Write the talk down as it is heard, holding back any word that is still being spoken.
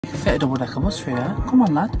You can fit a double-decker bus through there. Come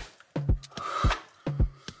on, lad.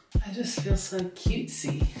 I just feel so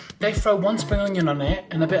cutesy. They throw one spring onion on it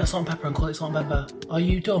and a bit of salt and pepper and call it salt and pepper. Are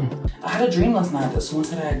you dumb? I had a dream last night that someone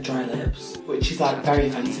said I had dry lips, which is like very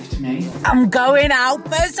offensive to me. I'm going out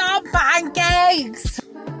for some pancakes!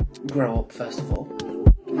 Grow up, first of all.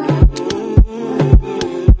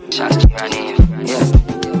 Shots keep running,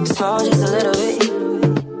 yeah. Slow just a little bit.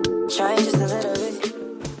 Try just a little bit.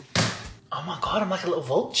 Oh my god, I'm like a little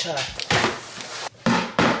vulture.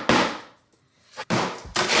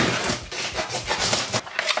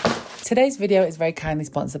 Today's video is very kindly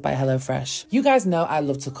sponsored by HelloFresh. You guys know I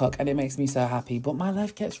love to cook and it makes me so happy, but my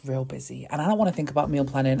life gets real busy and I don't want to think about meal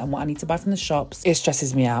planning and what I need to buy from the shops. It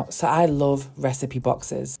stresses me out. So I love recipe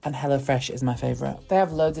boxes and HelloFresh is my favorite. They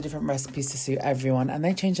have loads of different recipes to suit everyone and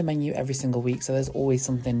they change the menu every single week, so there's always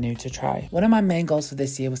something new to try. One of my main goals for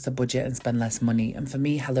this year was to budget and spend less money, and for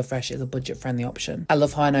me, HelloFresh is a budget-friendly option. I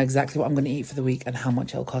love how I know exactly what I'm going to eat for the week and how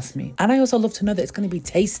much it'll cost me. And I also love to know that it's going to be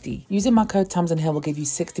tasty. Using my code tamsinhill will give you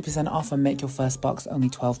 60% off and make your first box only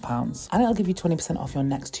 £12. And it'll give you 20% off your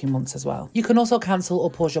next 2 months as well. You can also cancel or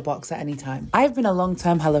pause your box at any time. I've been a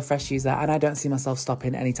long-term HelloFresh user and I don't see myself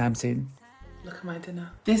stopping anytime soon. Look at my dinner.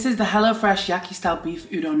 This is the HelloFresh Yaki style beef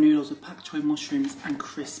udon noodles with pak choy mushrooms and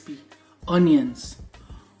crispy onions.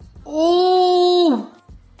 Oh!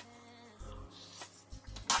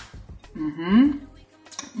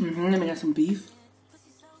 Let me get some beef.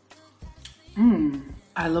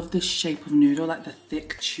 I love this shape of noodle, like the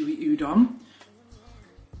thick, chewy udon.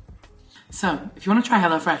 So, if you want to try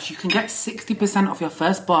HelloFresh, you can get 60% off your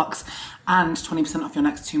first box and 20% off your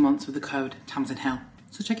next 2 months with the code tamsinhill.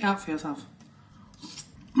 So check it out for yourself.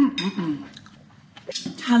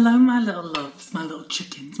 Hello, my little loves, my little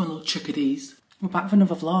chickens, my little chickadees. We're back with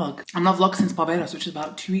another vlog. I'm not vlogged since Barbados, which is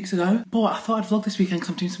about 2 weeks ago. But I thought I'd vlog this weekend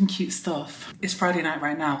because I'm doing some cute stuff. It's Friday night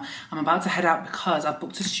right now. I'm about to head out because I've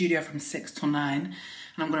booked a studio from 6 till 9.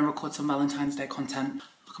 And I'm going to record some Valentine's Day content.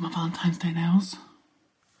 Look at my Valentine's Day nails.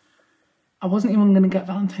 I wasn't even going to get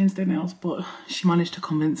Valentine's Day nails, but she managed to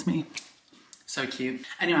convince me. So cute.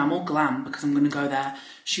 Anyway, I'm all glam because I'm going to go there,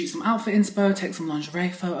 shoot some outfit inspo, take some lingerie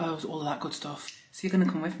photos, all of that good stuff. So you're going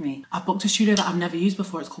to come with me. I've booked a studio that I've never used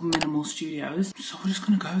before. It's called Minimal Studios. So we're just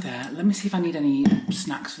going to go there. Let me see if I need any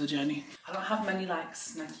snacks for the journey. I don't have many like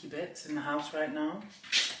snacky bits in the house right now.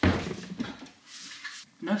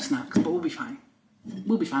 No snacks, but we'll be fine.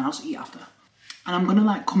 We'll be fine. I'll just eat after. And I'm going to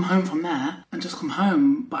like come home from there and just come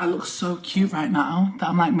home. But I look so cute right now that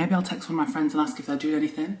I'm like, maybe I'll text one of my friends and ask if they're doing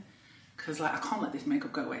anything. Because like, I can't let this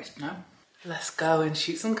makeup go waste, no? Let's go and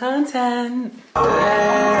shoot some content. Know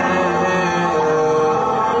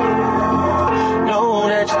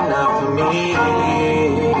that you're not for me.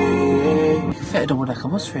 You can fit a double-decker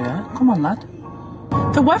bus through there. Come on, lad.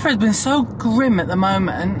 The weather has been so grim at the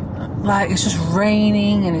moment. Like, it's just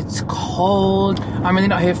raining and it's cold. I'm really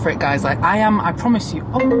not here for it, guys. Like, I promise you.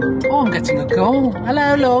 Oh, I'm getting a call.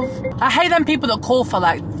 Hello, love. I hate them people that call for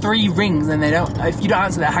like 3 rings and they don't, if you don't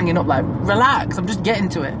answer, they're hanging up. Like, relax, I'm just getting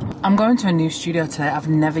to it. I'm going to a new studio today. I've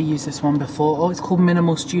never used this one before. Oh, it's called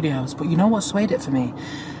Minimal Studios. But you know what swayed it for me?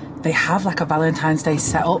 They have like a Valentine's Day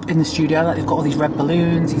setup in the studio. Like, they've got all these red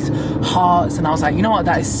balloons, these hearts. And I was like, you know what?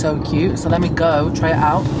 That is so cute. So let me go try it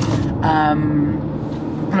out.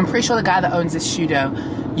 And I'm pretty sure the guy that owns this studio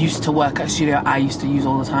used to work at a studio I used to use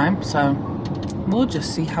all the time. So we'll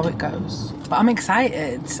just see how it goes. But I'm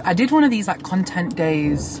excited. I did one of these like content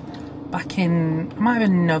days back in, it might have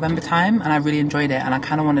been November time, and I really enjoyed it. And I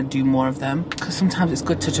kind of want to do more of them because sometimes it's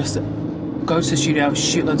good to just go to the studio,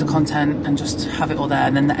 shoot loads of content and just have it all there.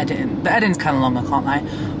 And then the editing's kind of long, I can't lie.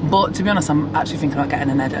 But to be honest, I'm actually thinking about getting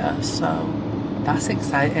an editor. So that's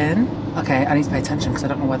exciting. Okay, I need to pay attention because I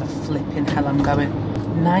don't know where the flipping hell I'm going.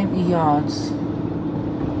 90 yards,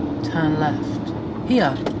 turn left.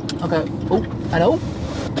 Here, okay. Oh, hello.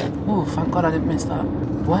 Oh, thank God I didn't miss that.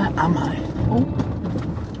 Where am I? Oh,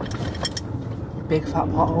 big fat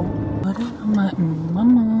pothole.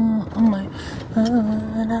 Mama, oh my,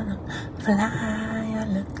 fly, I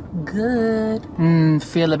look good.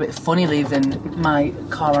 Feel a bit funny leaving my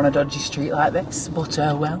car on a dodgy street like this, but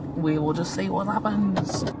well, we will just see what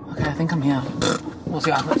happens. Okay, I think I'm here. We'll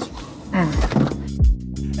see what happens.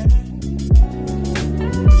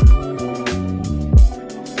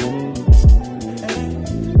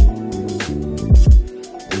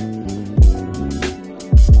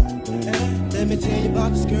 Let me tell you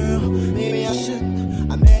about this girl. Maybe I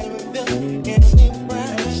shouldn't. I met her in Philly, and her name's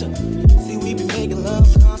Brian. See, we be making love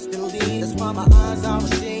constantly. That's why my eyes are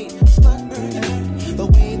shade. But the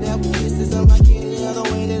way that we kiss is unlike any other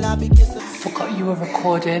way that I be kissing. Forgot you were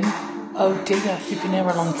recording. Oh dear, you've been here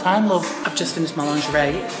a long time, love. I've just finished my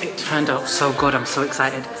lingerie. It turned out so good, I'm so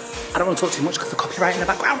excited. I don't want to talk too much because of the copyright in the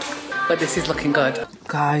background, but this is looking good.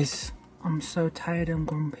 Guys, I'm so tired and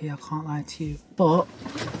grumpy, I can't lie to you. But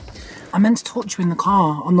I meant to talk to you in the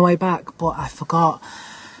car on the way back, but I forgot.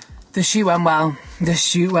 The shoot went well. The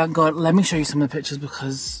shoot went good. Let me show you some of the pictures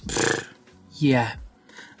because, yeah.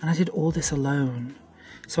 And I did all this alone.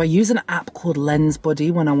 So I use an app called Lens Buddy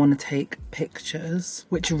when I want to take pictures,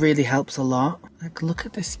 which really helps a lot. Like, look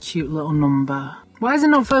at this cute little number. Why is it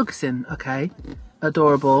not focusing? Okay,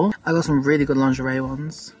 adorable. I got some really good lingerie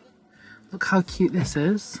ones. Look how cute this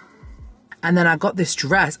is. And then I got this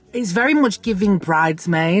dress. It's very much giving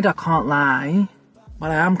bridesmaid, I can't lie.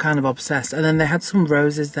 But I am kind of obsessed. And then they had some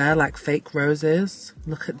roses there, like fake roses.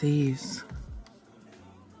 Look at these.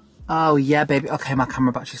 Oh yeah, baby. Okay, my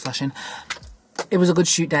camera battery's flashing. It was a good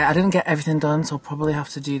shoot day. I didn't get everything done, so I'll probably have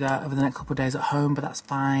to do that over the next couple of days at home, but that's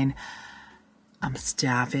fine. I'm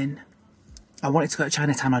starving. I wanted to go to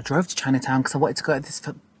Chinatown. I drove to Chinatown because I wanted to go to this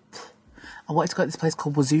place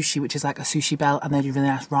called Wazushi, which is like a sushi belt, and they do really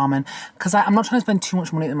nice ramen. Because I'm not trying to spend too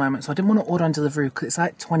much money at the moment, so I didn't want to order on delivery because it's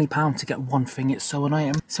like £20 to get one thing. It's so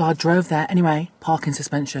annoying. So I drove there. Anyway, parking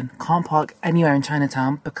suspension. Can't park anywhere in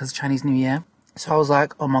Chinatown because Chinese New Year. So I was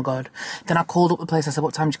like, oh my God. Then I called up the place. I said,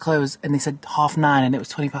 what time did you close? And they said 9:30, and it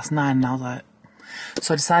was 9:20. And I was like,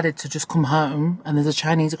 so I decided to just come home, and there's a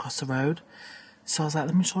Chinese across the road. So I was like,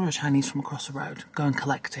 let me order a Chinese from across the road. Go and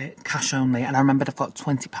collect it, cash only. And I remembered I've got a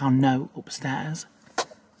 £20 note upstairs.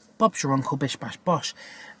 Bob's your uncle, bish bash bosh.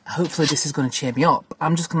 Hopefully this is going to cheer me up.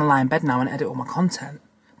 I'm just going to lie in bed now and edit all my content.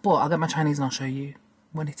 But I'll get my Chinese and I'll show you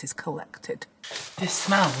when it is collected. This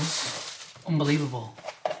smells unbelievable.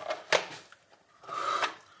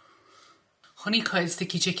 Honey coated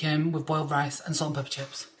sticky chicken with boiled rice and salt and pepper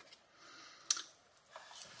chips.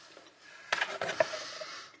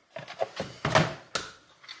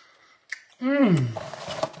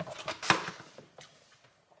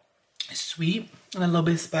 It's sweet and a little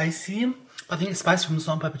bit spicy. I think it's spicy from the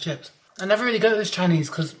salt and pepper chips. I never really go to this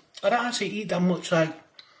Chinese because I don't actually eat that much like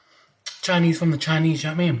Chinese from the Chinese,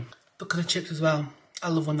 you know what I mean? Look at the chips as well. I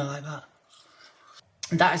love when they're like that.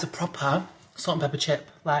 And that is a proper salt and pepper chip.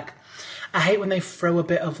 Like, I hate when they throw a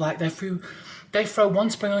bit of like, they throw one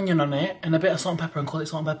spring onion on it and a bit of salt and pepper and call it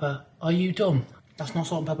salt and pepper. Are you dumb? That's not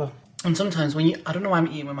salt and pepper. And sometimes when you, I don't know why I'm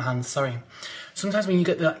eating with my hands, sorry. Sometimes when you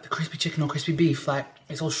get the crispy chicken or crispy beef, like,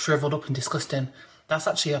 it's all shriveled up and disgusting. That's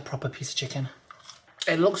actually a proper piece of chicken.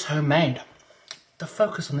 It looks homemade. The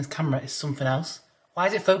focus on this camera is something else. Why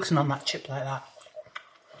is it focusing on that chip like that?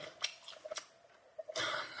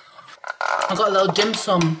 I've got a little dim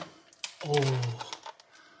sum. Oh.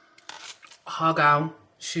 Hagao,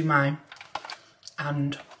 shumai,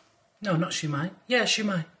 and, no, not shumai. Yeah,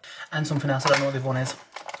 shumai. And something else, I don't know what the other one is.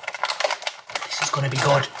 This is gonna be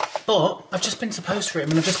good. But I've just been supposed for it,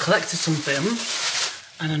 and I've just collected something,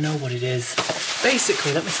 and I know what it is.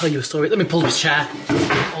 Basically, let me tell you a story. Let me pull this chair.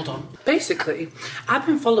 Hold on. Basically, I've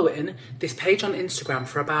been following this page on Instagram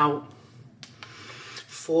for about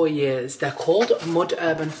 4 years. They're called Mud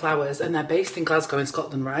Urban Flowers, and they're based in Glasgow in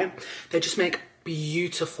Scotland, right? They just make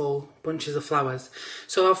beautiful bunches of flowers.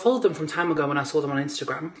 So I followed them from time ago when I saw them on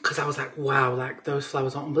Instagram because I was like, wow, like those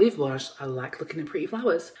flowers are unbelievable. I like looking at pretty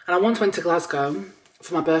flowers. And I once went to Glasgow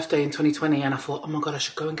for my birthday in 2020 and I thought, oh my God, I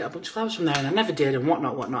should go and get a bunch of flowers from there, and I never did, and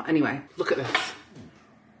whatnot. Anyway, look at this.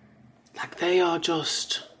 Like, they are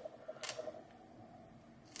just...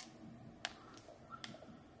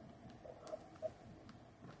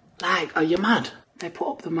 like, are you mad? They put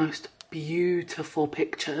up the most beautiful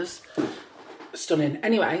pictures. Stunning.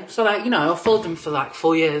 Anyway, so like, you know, I followed them for like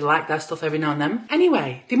 4 years, like their stuff every now and then.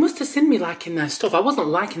 Anyway, they must have seen me liking their stuff. I wasn't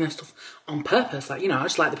liking their stuff on purpose, like, you know, I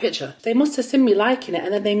just like the picture. They must have seen me liking it,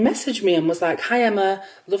 and then they messaged me and was like, hi Emma,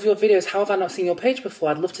 love your videos, how have I not seen your page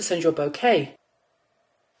before? I'd love to send you a bouquet.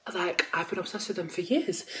 Like, I've been obsessed with them for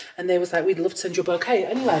years, and they was like, we'd love to send you a bouquet.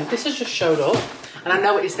 Anyway, this has just showed up, and I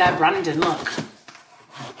know it's their branding, look.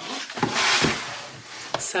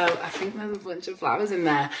 So I think there's a bunch of flowers in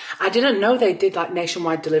there. I didn't know they did like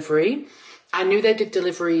nationwide delivery. I knew they did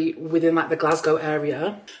delivery within like the Glasgow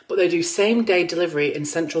area, but they do same day delivery in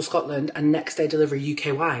central Scotland and next day delivery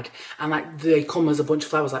UK wide. And like they come as a bunch of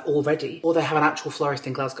flowers like already, or they have an actual florist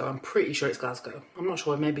in Glasgow. I'm pretty sure it's Glasgow. I'm not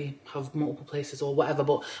sure, maybe have multiple places or whatever,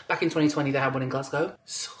 but back in 2020 they had one in Glasgow.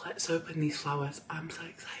 So let's open these flowers. I'm so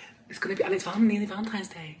excited. It's gonna be, and it's nearly Valentine's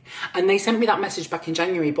Day. And they sent me that message back in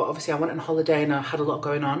January, but obviously I went on holiday and I had a lot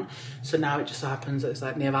going on. So now it just so happens that it's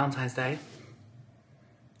like near Valentine's Day.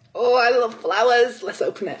 Oh, I love flowers. Let's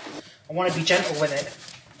open it. I want to be gentle with it.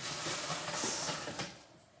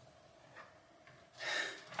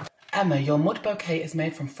 Emma, your mud bouquet is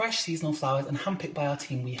made from fresh seasonal flowers and handpicked by our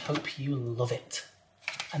team. We hope you love it.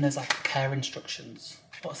 And there's like care instructions.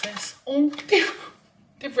 What's this? Oh,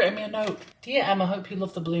 they've written me a note. Dear Emma, hope you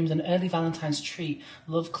love the blooms. An early Valentine's treat.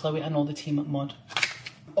 Love, Chloe and all the team at Mud.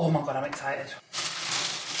 Oh my God, I'm excited.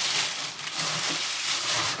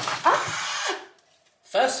 Ah!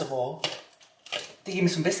 First of all, they gave me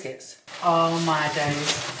some biscuits. Oh my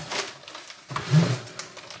days.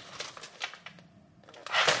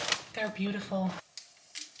 They're beautiful.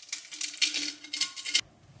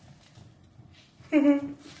 I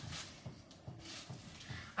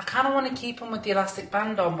kind of want to keep them with the elastic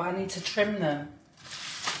band on, but I need to trim them.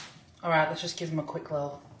 All right, let's just give them a quick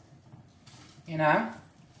little, you know?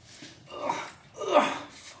 Ugh, ugh,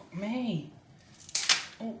 fuck me.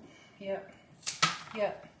 Oh, yeah,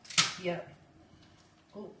 yeah, yeah.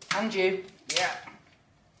 Oh, and you, yeah.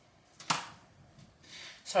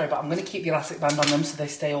 Sorry, but I'm going to keep the elastic band on them so they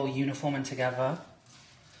stay all uniform and together.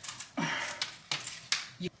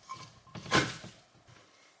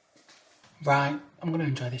 Right, I'm going to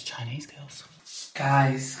enjoy this Chinese, girls.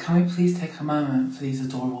 Guys, can we please take a moment for these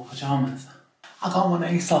adorable pyjamas? I got one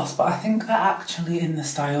ASOS, but I think they're actually in the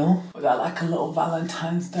style. They're like a little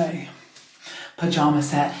Valentine's Day pyjama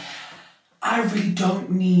set. I really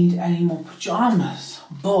don't need any more pyjamas,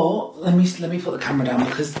 but let me put the camera down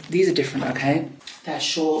because these are different, okay? They're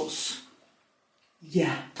shorts.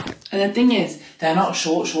 Yeah. And the thing is, they're not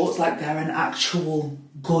shorts, like they're an actual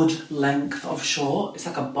good length of short. It's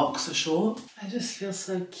like a boxer short. I just feel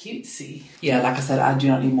so cutesy. Yeah, like I said, I do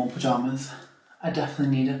not need more pyjamas. I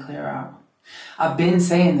definitely need a clear out. I've been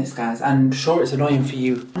saying this, guys, and I'm sure it's annoying for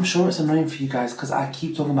you. I'm sure it's annoying for you guys because I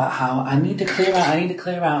keep talking about how I need to clear out, I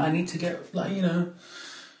need to get, like, you know,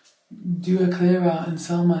 do a clear out and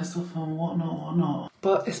sell my stuff and whatnot.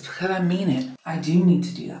 But it's because I mean it. I do need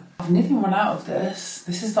to do that. I've nearly run out of this.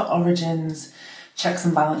 This is the Origins Checks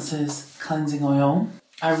and Balances Cleansing Oil.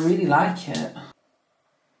 I really like it.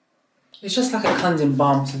 It's just like a cleansing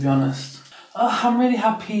balm, to be honest. Oh, I'm really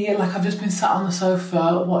happy. Like, I've just been sat on the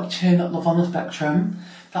sofa watching Love on the Spectrum.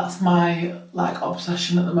 That's my, like,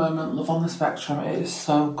 obsession at the moment, Love on the Spectrum. It is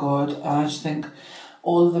so good. And I just think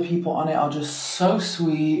all of the people on it are just so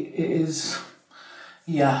sweet. It is,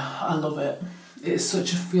 yeah, I love it. It's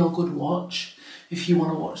such a feel-good watch. If you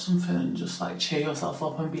want to watch something and just, like, cheer yourself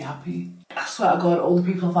up and be happy. I swear to God, all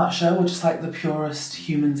the people of that show were just, like, the purest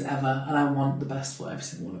humans ever. And I want the best for every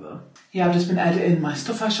single one of them. Yeah, I've just been editing my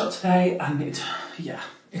stuff I shot today and it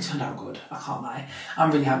turned out good. I can't lie.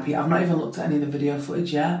 I'm really happy. I've not even looked at any of the video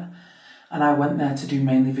footage yet. And I went there to do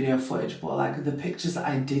mainly video footage, but like the pictures that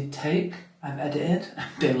I did take, I've edited,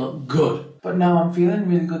 they look good. But no, I'm feeling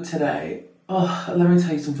really good today. Oh, let me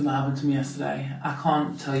tell you something that happened to me yesterday. I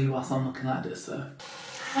can't tell you whilst I'm looking like this though.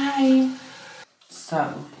 Hi.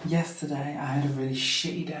 So, yesterday I had a really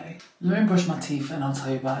shitty day. Let me brush my teeth and I'll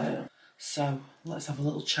tell you about it. So, let's have a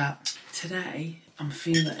little chat. Today, I'm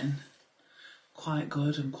feeling quite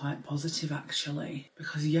good and quite positive actually.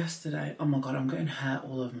 Because yesterday, oh my God, I'm getting hair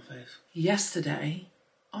all over my face. Yesterday,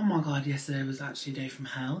 oh my God, yesterday was actually a day from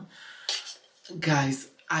hell. Guys,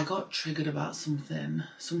 I got triggered about something.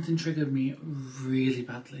 Something triggered me really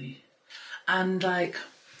badly. And like,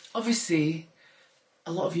 obviously,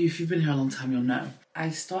 a lot of you, if you've been here a long time, you'll know. I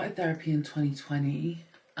started therapy in 2020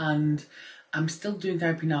 and I'm still doing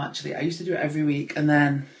therapy now actually. I used to do it every week and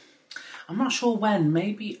then, I'm not sure when,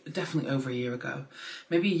 maybe definitely over a year ago,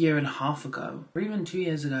 maybe a year and a half ago, or even 2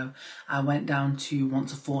 years ago, I went down to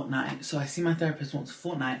once a fortnight. So I see my therapist once a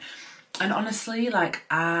fortnight. And honestly, like,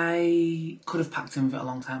 I could have packed in with it a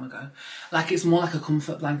long time ago. Like, it's more like a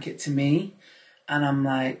comfort blanket to me. And I'm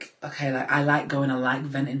like, okay, like, I like going, I like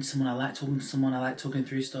venting to someone, I like talking to someone, I like talking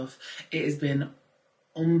through stuff. It has been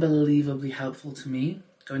unbelievably helpful to me,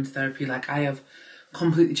 going to therapy. Like, I have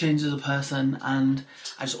completely changed as a person and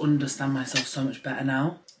I just understand myself so much better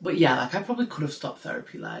now. But yeah, like, I probably could have stopped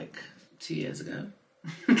therapy, like, 2 years ago.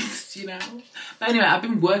 You know? But anyway, I've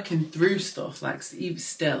been working through stuff, like, even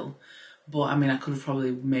still. But, I mean, I could have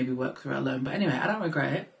probably maybe worked through it alone. But anyway, I don't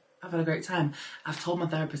regret it. I've had a great time. I've told my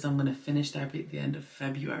therapist I'm going to finish therapy at the end of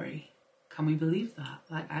February. Can we believe that?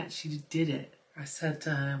 Like, I actually did it. I said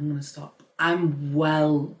to her, I'm going to stop. I'm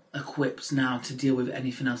well equipped now to deal with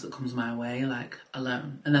anything else that comes my way, like,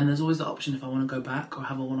 alone. And then there's always the option if I want to go back or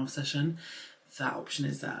have a one-off session, that option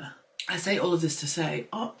is there. I say all of this to say,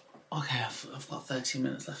 oh, okay, I've got 13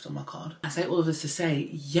 minutes left on my card. I say all of this to say,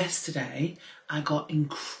 yesterday, I got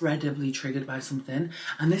incredibly triggered by something,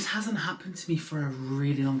 and this hasn't happened to me for a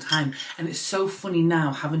really long time. And it's so funny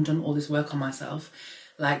now, having done all this work on myself,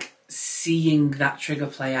 like, seeing that trigger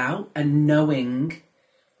play out and knowing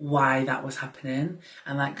why that was happening,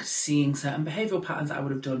 and like seeing certain behavioural patterns that I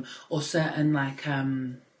would have done, or certain like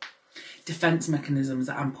defence mechanisms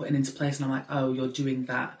that I'm putting into place, and I'm like, oh, you're doing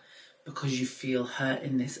that because you feel hurt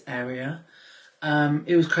in this area.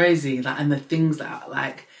 It was crazy, like, and the things that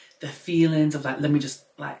like the feelings of like, let me just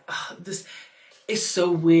like, this is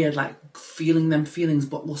so weird, like feeling them feelings,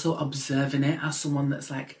 but also observing it as someone that's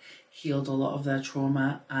like healed a lot of their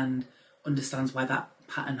trauma and understands why that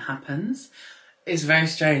pattern happens. It's very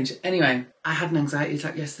strange. Anyway, I had an anxiety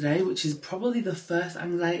attack yesterday, which is probably the first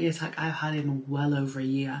anxiety attack I've had in well over a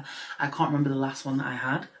year. I can't remember the last one that I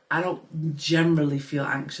had. I don't generally feel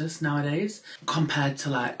anxious nowadays compared to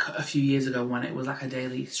like a few years ago when it was like a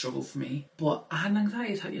daily struggle for me. But I had an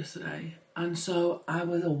anxiety attack yesterday, and so I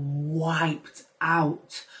was wiped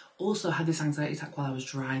out. Also had this anxiety attack while I was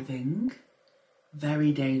driving.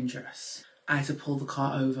 Very dangerous. I had to pull the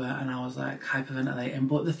car over and I was like hyperventilating.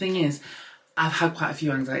 But the thing is, I've had quite a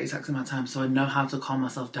few anxiety attacks in my time, so I know how to calm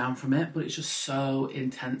myself down from it, but it's just so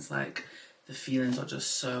intense. Like, the feelings are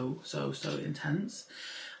just so intense.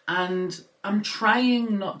 And I'm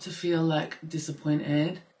trying not to feel like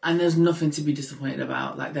disappointed, and there's nothing to be disappointed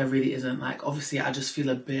about. Like, there really isn't. Like, obviously I just feel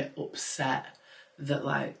a bit upset that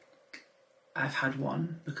like I've had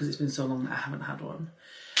one, because it's been so long that I haven't had one.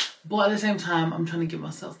 But at the same time, I'm trying to give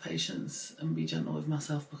myself patience and be gentle with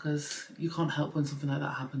myself, because you can't help when something like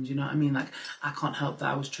that happens, you know what I mean? Like, I can't help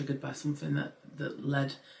that I was triggered by something that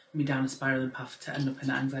led me down a spiralling path to end up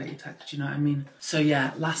in an anxiety attack, do you know what I mean? So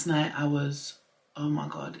yeah, last night I was, oh my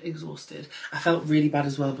God, exhausted. I felt really bad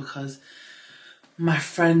as well because my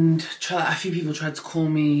friend, a few people tried to call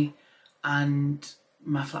me, and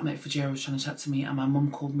my flatmate Fajira was trying to chat to me, and my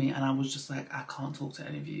mum called me, and I was just like, I can't talk to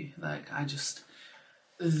any of you. Like,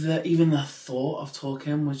 even the thought of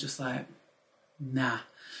talking was just like, nah.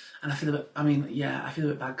 And I feel a bit, I feel a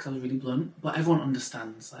bit bad because I was really blunt, but everyone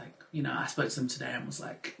understands. Like, you know, I spoke to them today and was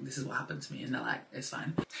like, this is what happened to me, and they're like, it's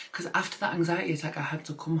fine. Because after that anxiety attack, I had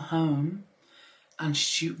to come home and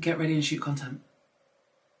get ready and shoot content,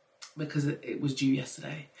 because it was due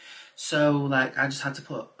yesterday. So like, I just had to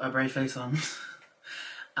put a brave face on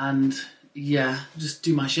and yeah, just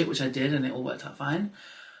do my shit, which I did, and it all worked out fine.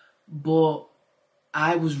 But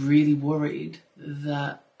I was really worried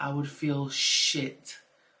that I would feel shit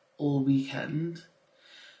all weekend.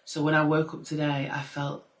 So when I woke up today, I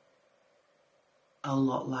felt a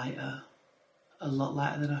lot lighter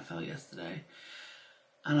than I felt yesterday.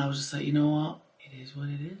 And I was just like, you know what? It is what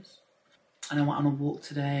it is. And I went on a walk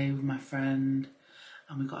today with my friend,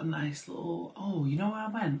 and we got a nice little, oh, you know where I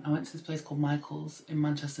went? I went to this place called Michael's in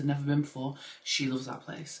Manchester, never been before. She loves that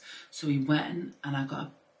place. So we went and I got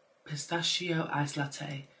a pistachio iced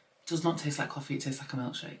latte. It does not taste like coffee, it tastes like a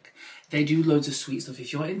milkshake. They do loads of sweet stuff.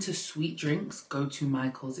 If you're into sweet drinks, go to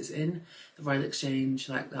Michael's. It's in the Royal Exchange,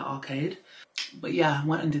 like the arcade. But yeah, I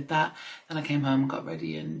went and did that. Then I came home, got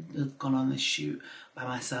ready, and gone on this shoot by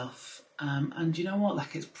myself. And you know what?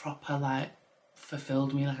 Like, it's proper, like,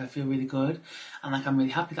 fulfilled me. Like, I feel really good. And like, I'm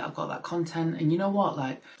really happy that I've got that content. And you know what?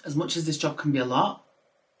 Like, as much as this job can be a lot,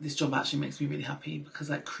 this job actually makes me really happy, because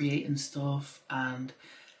like creating stuff and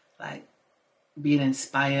like being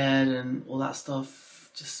inspired and all that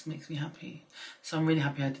stuff just makes me happy. So I'm really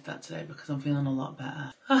happy I did that today, because I'm feeling a lot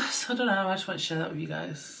better. So I don't know, I just want to share that with you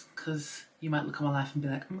guys, because you might look at my life and be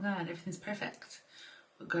like, oh my God, everything's perfect.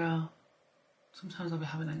 But girl, sometimes I'll be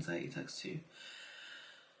having anxiety attacks too.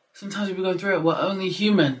 Sometimes we'll be going through it. We're only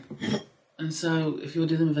human. And so if you're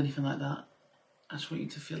dealing with anything like that, I just want you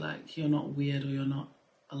to feel like you're not weird, or you're not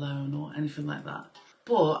alone, or anything like that.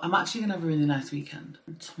 But I'm actually going to have a really nice weekend.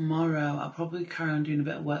 Tomorrow, I'll probably carry on doing a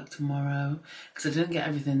bit of work tomorrow, because I didn't get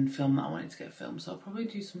everything filmed that I wanted to get filmed. So I'll probably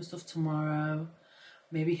do some stuff tomorrow,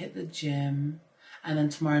 maybe hit the gym. And then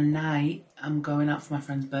tomorrow night, I'm going out for my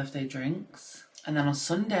friend's birthday drinks. And then on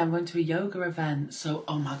Sunday, I'm going to a yoga event. So,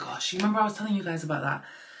 oh my gosh, you remember I was telling you guys about that?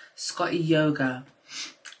 Scotty Yoga.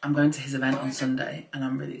 I'm going to his event on Sunday, and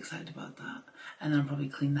I'm really excited about that. And then I'll probably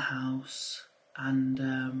clean the house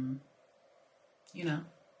and, you know,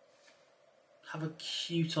 have a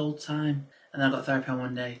cute old time. And then I've got therapy on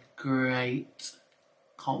Monday. Great.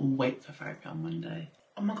 Can't wait for therapy on Monday.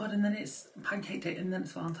 Oh my God, and then it's pancake day, and then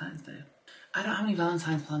it's Valentine's Day. I don't have any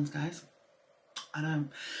Valentine's plans, guys. I don't.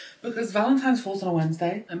 Because Valentine's falls on a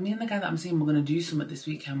Wednesday, and me and the guy that I'm seeing, we're going to do something this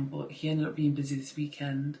weekend, but he ended up being busy this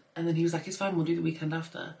weekend. And then he was like, it's fine, we'll do the weekend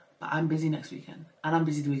after. But I'm busy next weekend, and I'm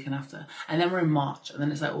busy the weekend after. And then we're in March, and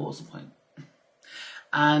then it's like, well, what's the point?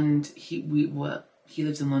 And he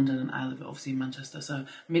lives in London, and I live obviously in Manchester, so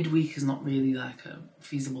midweek is not really like a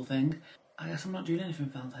feasible thing. I guess I'm not doing anything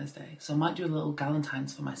for Valentine's Day. So I might do a little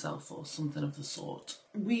galentine's for myself or something of the sort.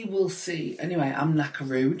 We will see. Anyway, I'm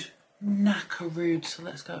knackerood. Knackerood, so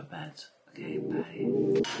let's go to bed. Okay, bye.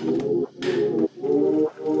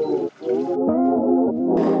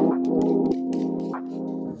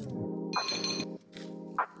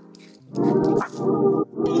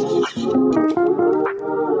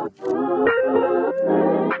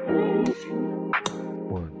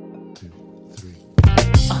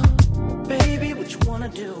 Baby, what you wanna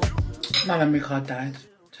do? My memory card died.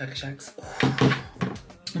 Turkish eggs.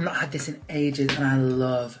 I've not had this in ages and I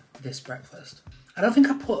love this breakfast. I don't think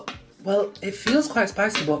I put, well, it feels quite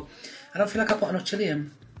spicy, but I don't feel like I put enough chilli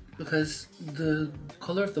in because the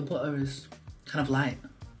colour of the butter is kind of light.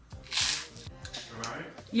 Alright.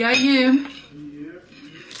 Yeah, you. Yeah.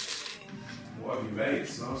 What have you made? It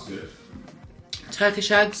smells good.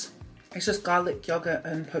 Turkish eggs. It's just garlic, yogurt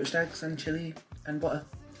and poached eggs and chilli and butter.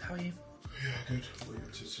 How are you? Yeah, good. What are you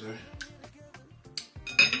up to today?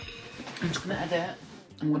 I'm just gonna edit.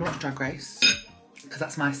 I'm gonna watch Drag Race because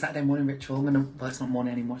that's my Saturday morning ritual. Well, it's not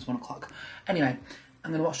morning anymore, it's 1 o'clock. Anyway,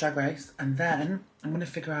 I'm gonna watch Drag Race and then I'm gonna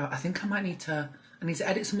figure out, I think I need to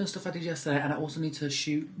edit some of the stuff I did yesterday and I also need to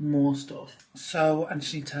shoot more stuff. So I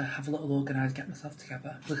just need to have a little organised, get myself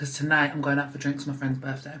together because tonight I'm going out for drinks for my friend's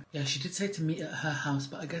birthday. Yeah, she did say to meet at her house,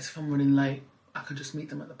 but I guess if I'm running late, I could just meet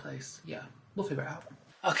them at the place. Yeah, we'll figure it out.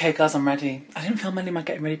 Okay guys, I'm ready. I didn't film any of my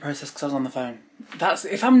getting ready process because I was on the phone. That's,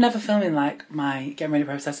 if I'm never filming like my getting ready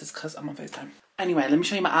process, it's because I'm on FaceTime. Anyway, let me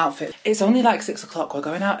show you my outfit. It's only like 6 o'clock. We're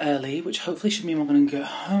going out early, which hopefully should mean we're going to get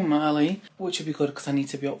home early, which would be good because I need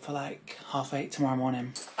to be up for like 8:30 tomorrow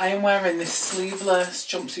morning. I am wearing this sleeveless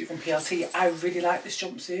jumpsuit from PLT. I really like this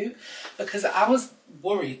jumpsuit because I was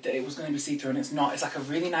worried that it was going to be see-through and it's not. It's like a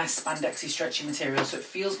really nice spandexy stretchy material, so it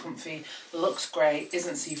feels comfy, looks great,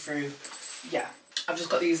 isn't see-through. Yeah. I've just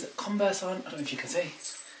got these Converse on. I don't know if you can see.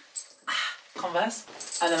 Converse.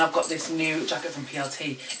 And then I've got this new jacket from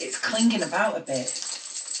PLT. It's clinging about a bit.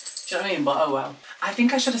 Do you know what I mean? But oh well. I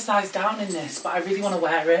think I should have sized down in this, but I really want to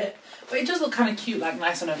wear it. But it does look kind of cute, like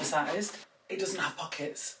nice and oversized. It doesn't have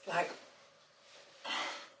pockets. Like,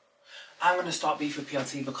 I'm going to start beef with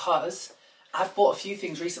PLT because I've bought a few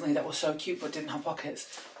things recently that were so cute but didn't have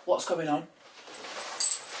pockets. What's going on?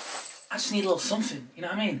 I just need a little something, you know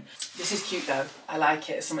what I mean? This is cute though. I like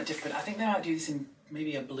it. It's something different. I think they might do this in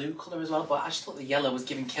maybe a blue colour as well, but I just thought the yellow was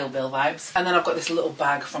giving Kill Bill vibes. And then I've got this little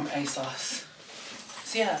bag from ASOS.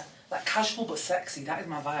 So yeah, like casual but sexy. That is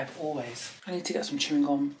my vibe, always. I need to get some chewing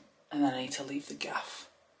gum and then I need to leave the gaff.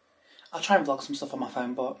 I'll try and vlog some stuff on my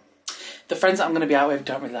phone, but the friends that I'm going to be out with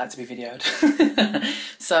don't really like to be videoed.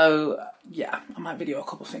 So yeah, I might video a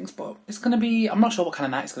couple of things, but it's going to be, I'm not sure what kind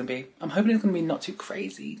of night it's going to be. I'm hoping it's going to be not too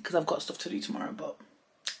crazy because I've got stuff to do tomorrow, but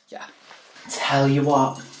yeah. Tell you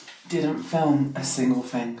what, didn't film a single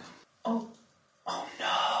thing. Oh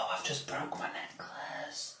no, I've just broke my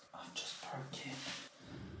necklace. I've just broke it.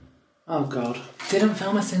 Oh God. Didn't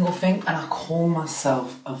film a single thing and I call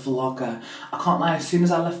myself a vlogger. I can't lie, as soon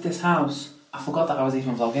as I left this house, I forgot that I was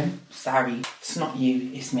even vlogging. Sorry, it's not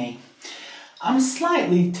you, it's me. I'm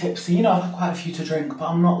slightly tipsy, you know, I've had quite a few to drink, but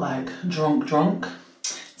I'm not like drunk.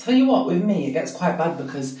 Tell you what, with me, it gets quite bad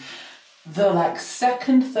because the like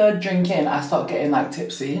second, third drink in, I start getting like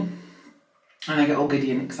tipsy and I get all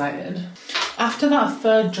giddy and excited. After that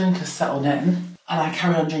third drink has settled in and I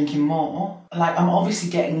carry on drinking more, like I'm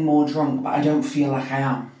obviously getting more drunk, but I don't feel like I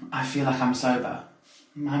am. I feel like I'm sober.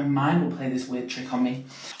 My mind will play this weird trick on me.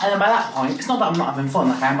 And then by that point, it's not that I'm not having fun,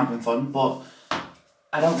 like I am having fun, but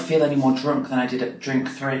I don't feel any more drunk than I did at drink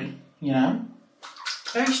 3, you know?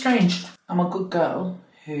 Very strange. I'm a good girl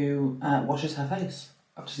who washes her face.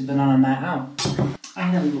 I've just been on a night out. I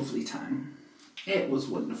had a lovely time. It was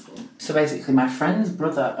wonderful. So basically my friend's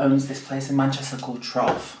brother owns this place in Manchester called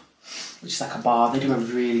Trough, which is like a bar. They do a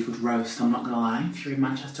really good roast, I'm not gonna lie. If you're in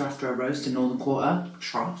Manchester after a roast in Northern Quarter,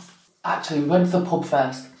 Trough. Actually, we went to the pub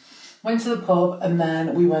first. Went to the pub and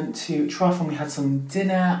then we went to Trough and we had some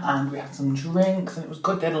dinner and we had some drinks and it was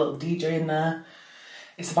good. They had a little DJ in there.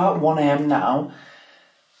 It's about 1 AM now.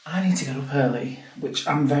 I need to get up early, which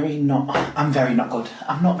I'm very not good.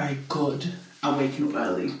 I'm not very good at waking up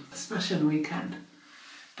early, especially on the weekend.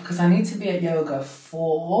 Because I need to be at yoga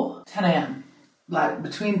for 10 AM. Like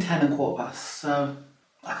between 10 and 15. So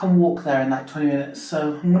I can walk there in like 20 minutes.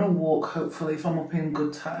 So I'm gonna walk hopefully if I'm up in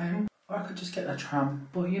good time. Or I could just get a tram,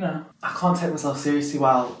 but you know, I can't take myself seriously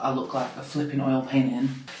while I look like a flipping oil painting.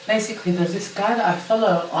 Basically, there's this guy that I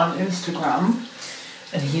follow on Instagram,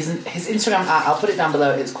 and his Instagram, I'll put it down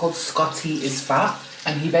below, it's called Scotty is Fat,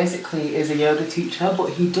 and he basically is a yoga teacher, but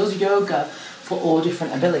he does yoga for all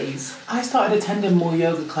different abilities. I started attending more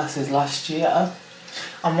yoga classes last year,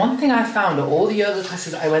 and one thing I found at all the yoga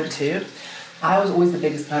classes I went to, I was always the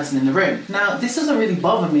biggest person in the room. Now, this doesn't really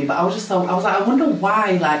bother me, but I was like, I wonder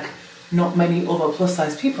why, like, not many other plus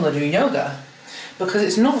size people are doing yoga. Because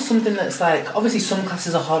it's not something that's like, obviously some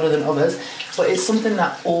classes are harder than others, but it's something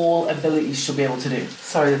that all abilities should be able to do.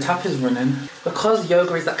 Sorry, the tap is running. Because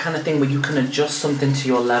yoga is that kind of thing where you can adjust something to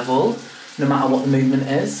your level, no matter what the movement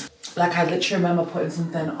is. Like, I literally remember putting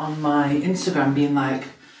something on my Instagram being like,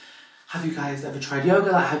 have you guys ever tried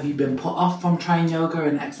yoga? Like, have you been put off from trying yoga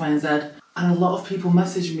and X, Y, and Z? And a lot of people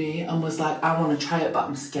messaged me and was like, I want to try it, but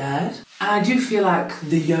I'm scared. And I do feel like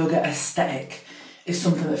the yoga aesthetic is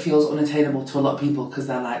something that feels unattainable to a lot of people because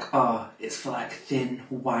they're like, oh, it's for like thin,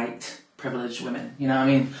 white, privileged women, you know what I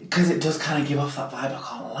mean? Because it does kind of give off that vibe, I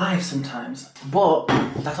can't lie sometimes. But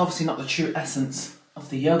that's obviously not the true essence of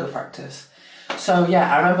the yoga practice. So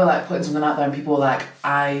yeah, I remember like putting something out there and people were like,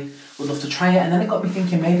 I would love to try it. And then it got me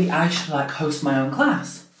thinking maybe I should like host my own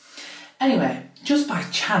class. Anyway, just by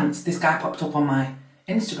chance, this guy popped up on my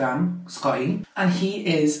Instagram, Scotty, and he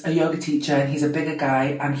is a yoga teacher and he's a bigger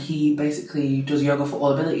guy and he basically does yoga for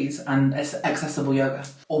all abilities and it's accessible yoga,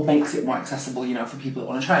 or makes it more accessible, you know, for people that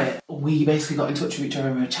want to try it. We basically got in touch with each other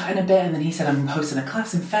and we were chatting a bit, and then he said, I'm hosting a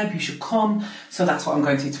class in Feb, you should come. So that's what I'm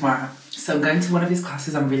going to tomorrow. So I'm going to one of his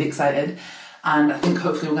classes, I'm really excited, and I think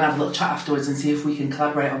hopefully we're going to have a little chat afterwards and see if we can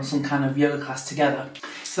collaborate on some kind of yoga class together.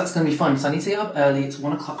 So that's going to be fun. So I need to get up early, it's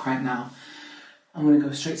 1 o'clock right now. I'm going to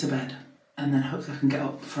go straight to bed. And then hopefully I can get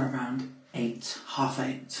up for around 8, half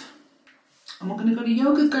 8. And we're gonna go to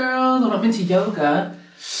yoga, girls. I've not been to yoga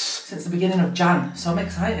since the beginning of Jan, so I'm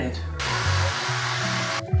excited.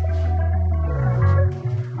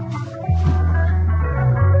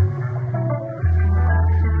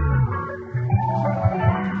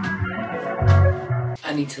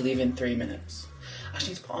 I need to leave in 3 minutes. I just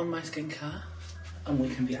need to put on my skincare and we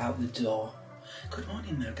can be out the door. Good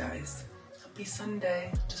morning though, guys. Happy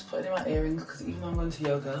Sunday. Just putting in my earrings because even though I'm going to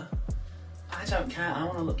yoga, I don't care. I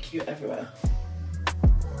want to look cute everywhere.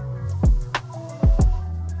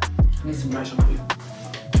 I need some dry shampoo.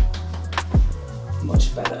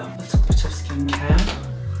 Much better. A little bit of skincare.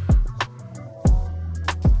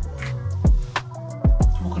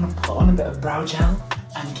 We're going to put on a bit of brow gel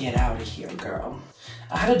and get out of here, girl.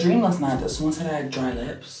 I had a dream last night that someone said I had dry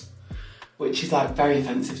lips, which is like very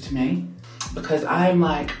offensive to me because I'm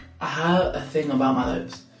like, I have a thing about my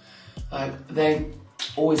lips. Like, they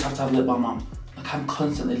always have to have lip balm on. Like, I'm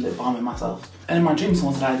constantly lip balming myself. And in my dream,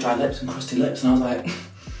 someone said I had dry lips and crusty lips, and I was like,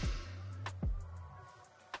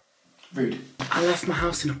 rude. I left my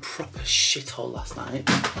house in a proper shithole last night,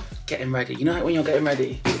 getting ready. You know like when you're getting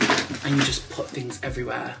ready and you just put things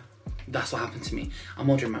everywhere? That's what happened to me. I'm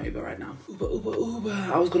ordering my Uber right now.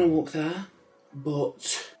 Uber. I was gonna walk there,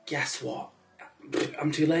 but guess what?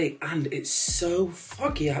 I'm too late and it's so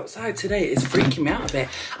foggy outside today. It's freaking me out a bit.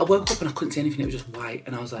 I woke up and I couldn't see anything. It was just white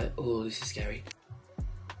and I was like, oh, this is scary.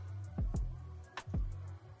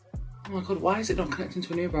 Oh my God, why is it not connecting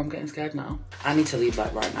to an Uber? I'm getting scared now. I need to leave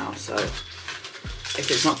like right now, so if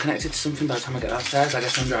it's not connected to something by the time I get downstairs, I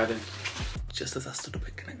guess I'm driving. Just as I stood up,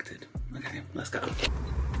 it connected. Okay, let's go.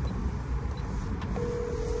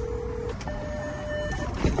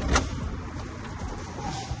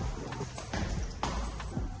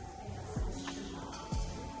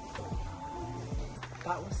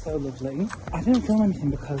 That was so lovely. I didn't film anything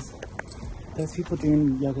because there's people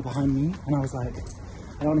doing yoga behind me and I was like,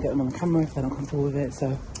 I don't want to get them on the camera if they're not comfortable with it,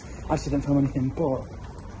 so I actually didn't film anything, but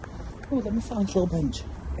oh, let me sit on this little bench.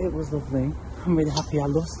 It was lovely. I'm really happy. I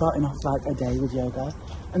love starting off like a day with yoga,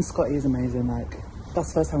 and Scotty is amazing. Like, that's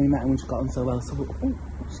the first time we met and we just got on so well, so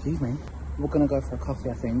excuse me. We're gonna go for a coffee,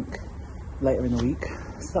 I think, later in the week,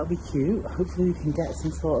 so that'll be cute. Hopefully we can get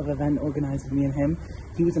some sort of event organised with me and him.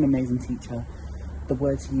 He was an amazing teacher. The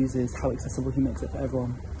words he uses, how accessible he makes it for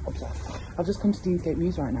everyone. I've just come to Deansgate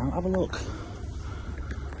Mews right now. Have a look.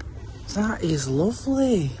 That is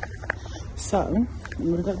lovely. So, I'm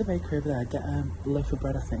gonna go to the bakery over there, get a loaf of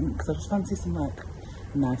bread, I think, because I just fancy some like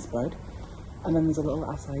nice bread. And then there's a little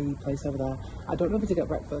acai place over there. I don't know if to get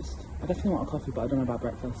breakfast. I definitely want a coffee, but I don't know about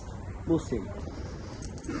breakfast. We'll see.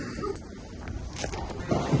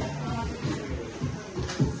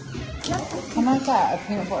 Can I get a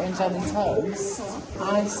peanut butter and jelly toast,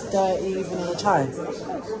 iced dirty vanilla chai?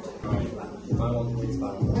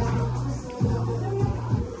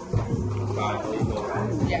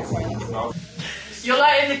 You're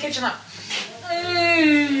like in the kitchen like,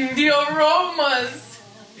 the aromas.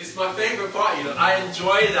 It's my favourite part, you know. I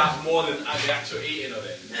enjoy that more than the actual eating of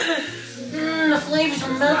it. The flavours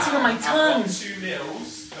are melting on my tongue. I've got 2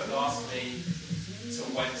 meals that last me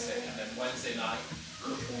Wednesday, and then Wednesday night,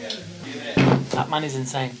 yeah. That man is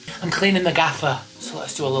insane. I'm cleaning the gaffer, so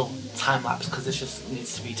let's do a little time lapse because this just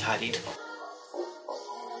needs to be tidied.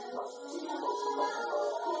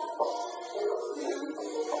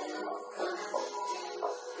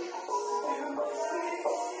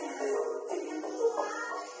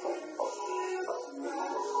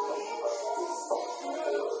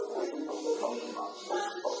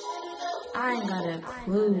 I ain't got a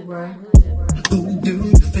clue, bruh. Who do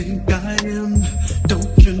you think I am?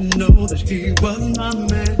 Don't you know that he was my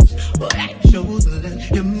man? Well, I chose to let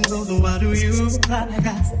him go, so why do you like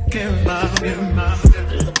I care about him?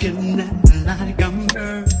 Looking at me like I'm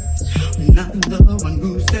hurt. Not the one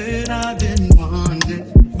who said I didn't want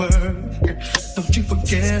it work. Don't you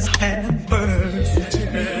forget I had first.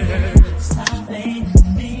 Stop blaming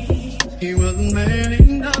me. He wasn't man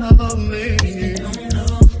enough of me.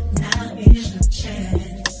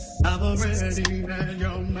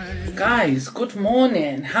 Guys, good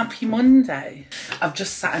morning. Happy Monday. I've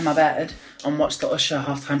just sat in my bed and watched the Usher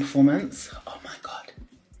halftime performance. Oh my god,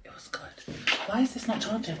 it was good. Why is this not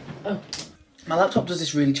charging? Oh, my laptop does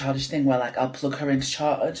this really childish thing where like I'll plug her into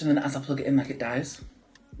charge and then as I plug it in, like it dies.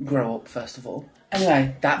 Grow up, first of all.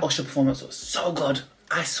 Anyway, that Usher performance was so good.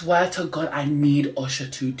 I swear to God, I need Usher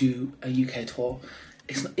to do a UK tour.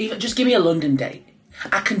 It's not even, just give me a London date.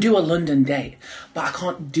 I can do a London date, but I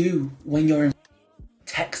can't do when you're in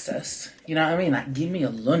Texas. You know what I mean? Like, give me a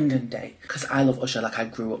London date. Because I love Usher, like I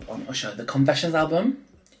grew up on Usher. The Confessions album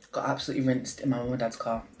got absolutely rinsed in my mum and dad's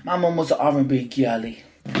car. My mum was an R&B girly.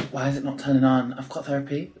 Why is it not turning on? I've got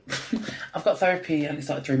therapy. I've got therapy and it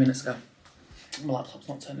started 3 minutes ago. My laptop's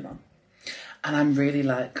not turning on. And I'm really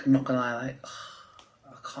like, I'm not gonna lie, like,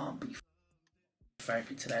 I can't be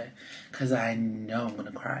therapy today because I know I'm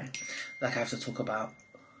gonna cry. Like I have to talk about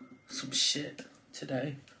some shit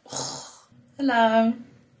today. Hello.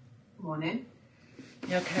 Morning.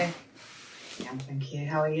 You okay? Yeah, thank you.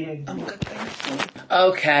 How are you? I'm good, thank you.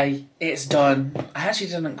 Okay, it's done. I actually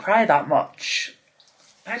didn't cry that much.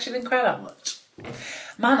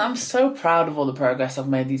 Man, I'm so proud of all the progress I've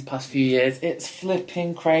made these past few years. It's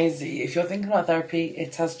flipping crazy. If you're thinking about therapy,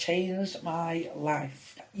 it has changed my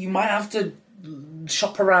life. You might have to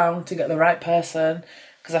shop around to get the right person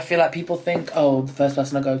because I feel like people think, oh, the first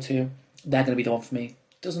person I go to, they're going to be the one for me.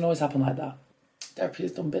 It doesn't always happen like that. Therapy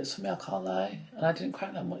has done bits for me, I can't lie. And I didn't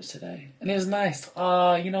cry that much today. And it was nice.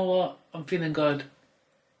 You know what? I'm feeling good.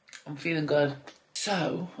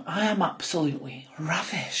 So, I am absolutely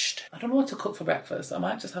ravished. I don't know what to cook for breakfast. I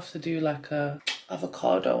might just have to do like a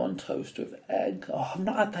avocado on toast with egg. Oh, I've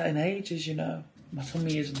not had that in ages, you know. My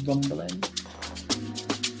tummy is rumbling.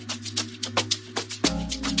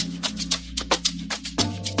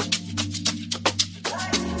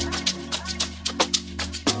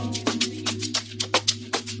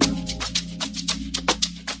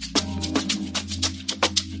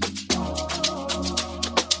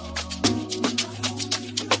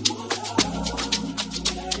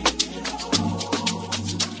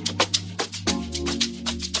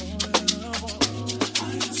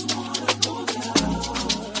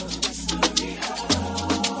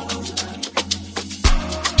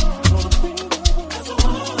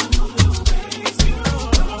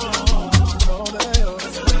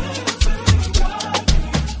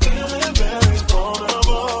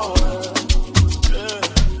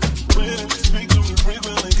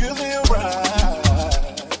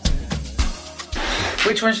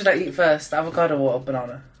 Which one should I eat first, avocado or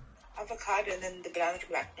banana? Avocado, and then the banana will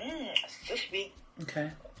be like, it's so sweet.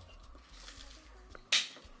 Okay.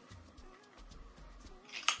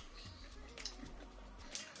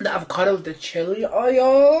 The avocado with the chili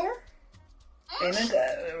oil. Ain't it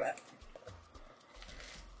good?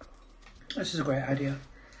 This is a great idea.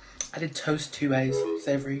 I did toast 2 ways,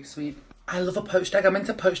 savoury, sweet. I love a poached egg. I'm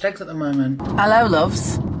into poached eggs at the moment. Hello,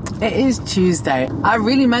 loves. It is Tuesday. I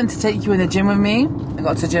really meant to take you in the gym with me. I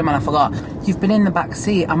got to the gym and I forgot. You've been in the back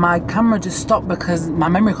seat and my camera just stopped because my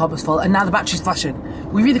memory card was full and now the battery's flashing.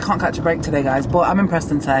 We really can't catch a break today, guys, but I'm in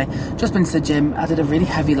Preston today. Just been to the gym. I did a really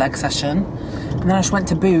heavy leg session and then I just went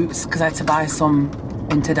to Boots because I had to buy some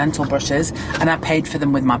interdental brushes and I paid for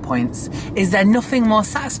them with my points. Is there nothing more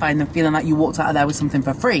satisfying than feeling like you walked out of there with something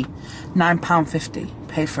for free? £9.50.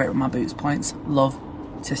 Paid for it with my Boots points. Love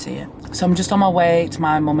to see it. So I'm just on my way to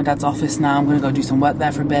my mum and dad's office now. I'm going to go do some work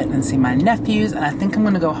there for a bit and see my nephews, and I think I'm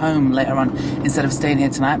going to go home later on instead of staying here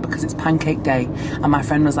tonight because it's pancake day and my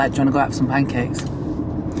friend was like, do you want to go have some pancakes?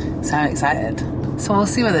 So I'm excited. So we'll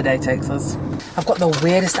see where the day takes us. I've got the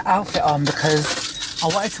weirdest outfit on because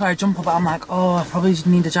I wanted to wear a jumper but I'm like, oh, I probably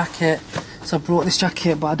need a jacket. So I brought this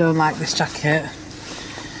jacket but I don't like this jacket.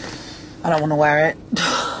 I don't want to wear it.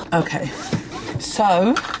 Okay,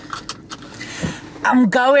 so I'm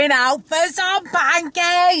going out for some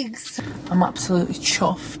pancakes. I'm absolutely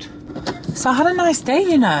chuffed. So I had a nice day,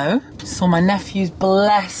 you know. Saw my nephews,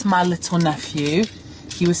 bless my little nephew.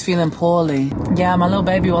 He was feeling poorly. Yeah, my little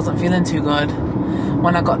baby wasn't feeling too good.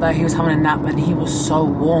 When I got there, he was having a nap and he was so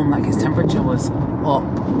warm, like his temperature was up.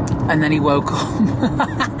 And then he woke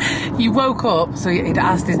up. He woke up, so he'd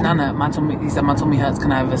asked his nana, he said, my tummy hurts,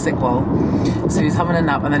 can I have a sick bowl? So he was having a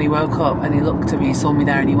nap and then he woke up and he looked at me, he saw me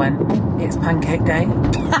there and he went, it's pancake day.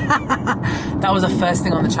 That was the first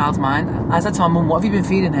thing on the child's mind. I said to my mum, what have you been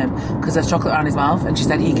feeding him? Because there's chocolate around his mouth. And she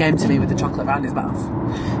said he came to me with the chocolate around his mouth.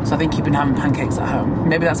 So I think he'd been having pancakes at home.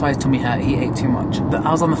 Maybe that's why his tummy hurt, he ate too much. But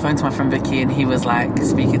I was on the phone to my friend Vicky and he was like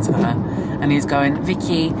speaking to her. And he's going,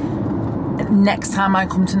 Vicky, next time I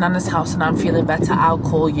come to Nana's house and I'm feeling better, I'll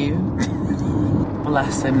call you.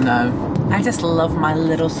 Bless him, no. I just love my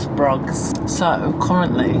little sprugs. So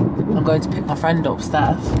currently, I'm going to pick my friend up,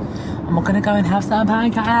 Steph. And we're going to go and have some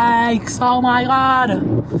pancakes. Oh my God.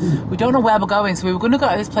 We don't know where we're going. So we were going to go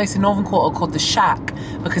to this place in Northern Quarter called The Shack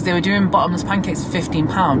because they were doing bottomless pancakes for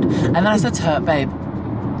 £15. And then I said to her, babe,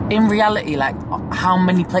 in reality, like, how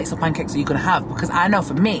many plates of pancakes are you going to have? Because I know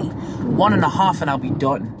for me, 1.5 and I'll be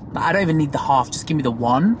done. Like, I don't even need the half, just give me the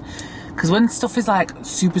one. Because when stuff is like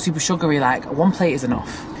super, super sugary, like 1 plate is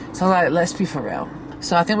enough. So I was like, let's be for real.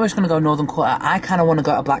 So I think we're just going to go Northern Quarter. I kind of want to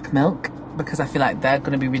go to Black Milk because I feel like they're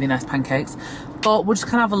going to be really nice pancakes. But we'll just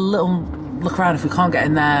kind of have a little look around. If we can't get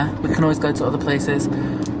in there, we can always go to other places.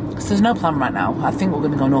 So there's no plan right now. I think we're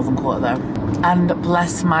going to go Northern Quarter though. And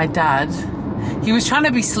bless my dad. He was trying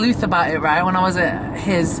to be sleuth about it, right? When I was at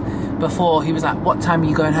his before, he was like, what time are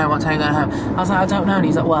you going home? What time are you going home? I was like, I don't know. And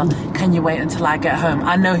he's like, well, can you wait until I get home?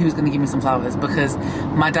 I know he was going to give me some flowers because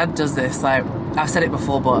my dad does this. Like, I've said it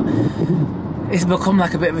before, but it's become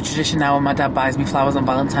like a bit of a tradition now when my dad buys me flowers on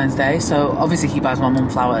Valentine's Day. So obviously he buys my mum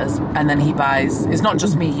flowers and then he buys, it's not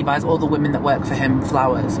just me, he buys all the women that work for him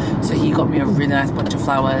flowers. So he got me a really nice bunch of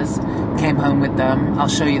flowers, came home with them. I'll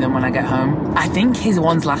show you them when I get home. I think his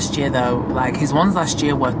ones last year though, like his ones last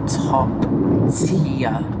year were top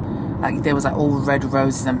tier. Like there was like all red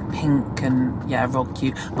roses and pink and yeah, real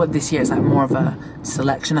cute. But this year it's like more of a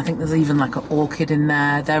selection. I think there's even like an orchid in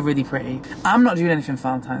there. They're really pretty. I'm not doing anything for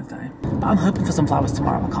Valentine's Day, but I'm hoping for some flowers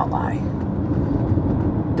tomorrow, I can't lie.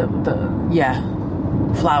 Yeah,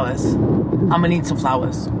 flowers. I'm gonna need some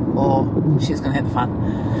flowers or shit's gonna hit the fan.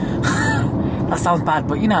 That sounds bad,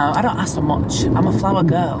 but you know, I don't ask for much. I'm a flower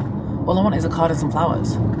girl. All I want is a card and some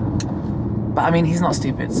flowers. But I mean, he's not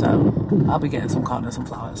stupid, so I'll be getting some card and some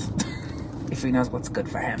flowers. If he knows what's good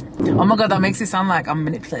for him. Oh my God, that makes it sound like I'm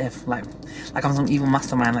manipulative. Like I'm some evil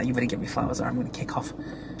mastermind, like you better get me flowers or I'm gonna kick off.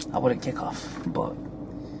 I wouldn't kick off, but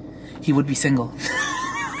he would be single.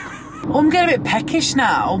 I'm getting a bit peckish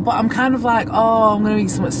now, but I'm kind of like, oh, I'm gonna eat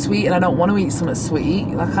something sweet and I don't want to eat something sweet.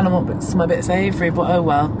 I kind of want something a bit savoury, but oh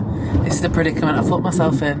well. This is the predicament I put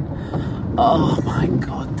myself in. Oh my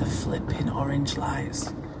God, the flipping orange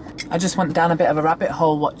lights. I just went down a bit of a rabbit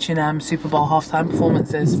hole watching Super Bowl halftime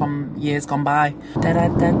performances from years gone by. I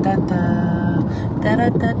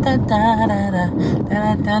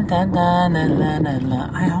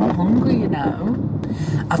am hungry, you know.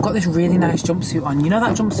 I've got this really nice jumpsuit on. You know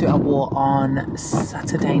that jumpsuit I wore on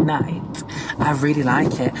Saturday night? I really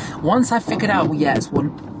like it. Once I figured out, yeah, it's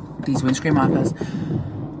these windscreen wipers.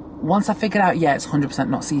 Once I figured out, yeah, it's 100%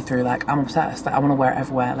 not see-through. Like, I'm obsessed. Like, I want to wear it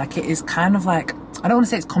everywhere. Like, it is kind of like, I don't want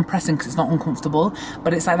to say it's compressing because it's not uncomfortable,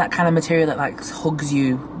 but it's like that kind of material that like hugs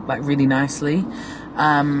you like really nicely,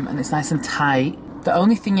 and it's nice and tight. The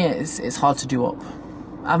only thing is, it's hard to do up.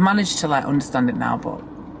 I've managed to like understand it now, but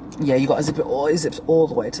yeah, you got to zip it all. It zips all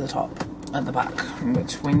the way to the top at the back.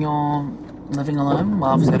 Which, when you're living alone,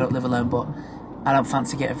 well, obviously I don't live alone, but I don't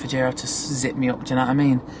fancy getting Fajero to zip me up. Do you know what I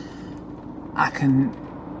mean? I can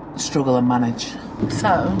struggle and manage. So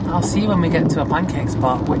I'll see you when we get to a pancake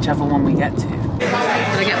spot, whichever one we get to. Did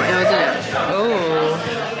I get my yours? Oh,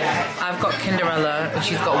 I've got Kinderella and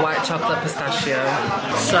she's got white chocolate pistachio.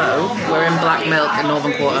 So we're in Black Milk in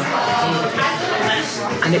Northern Quarter,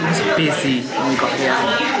 and it was busy when we got here.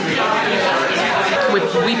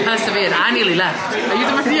 We persevered. I nearly left. Are you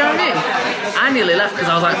the video of me? I nearly left because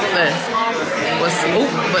I was like, fuck this.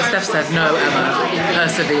 But Steph said, no, Emma,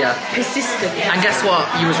 persevere. Persistent. And guess what?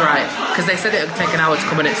 You was right. Because they said it would take an hour to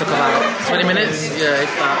come and it took about 20 minutes. Yeah,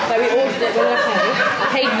 it's that. Like we ordered it, when I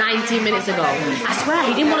paid 19 minutes ago. I swear,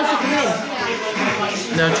 he didn't want us to come in.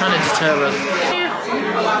 No, trying to deter us.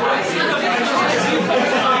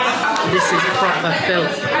 This is proper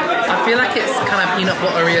filth. I feel like it's kind of peanut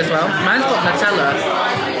buttery as well. Mine's got Nutella,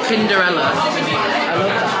 Kinderella. I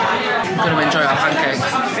love that. going to enjoy our pancakes.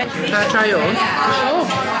 Can I try yours? Oh,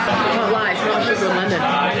 I can't lie, it's not sugar and lemon.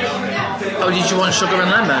 Oh, did you want sugar and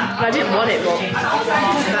lemon? I didn't want it, but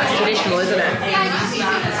that's traditional, isn't it?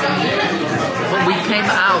 But we came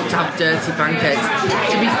out to have dirty pancakes.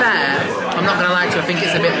 To be fair, I'm not gonna lie to you, I think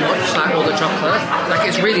it's a bit much, like all the chocolate. Like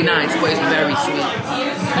it's really nice, but it's very sweet.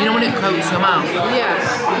 You know when it coats your mouth? Yeah.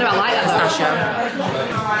 No, I like that. Pistachio.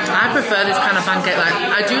 I prefer this kind of pancake. Like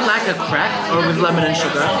I do like a crepe or with lemon and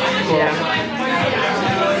sugar. But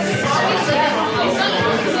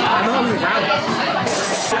I'm hungry now.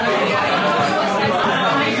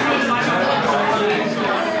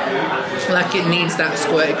 Like it needs that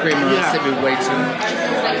squirty cream or else it'd be way too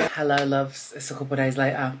much. Hello loves, it's a couple of days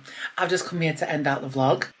later. I've just come here to end out the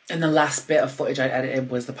vlog. And the last bit of footage I edited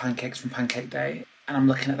was the pancakes from Pancake Day. And I'm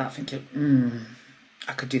looking at that thinking,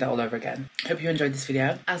 I could do that all over again. Hope you enjoyed this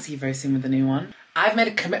video. I'll see you very soon with a new one. I've made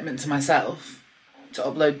a commitment to myself to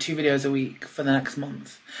upload 2 videos a week for the next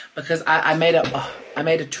month. Because I made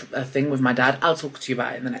a thing with my dad. I'll talk to you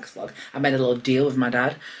about it in the next vlog. I made a little deal with my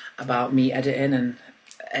dad about me editing and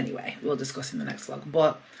anyway, we'll discuss in the next vlog.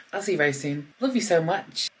 But I'll see you very soon. Love you so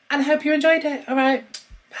much. And I hope you enjoyed it. All right.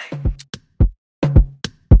 Bye.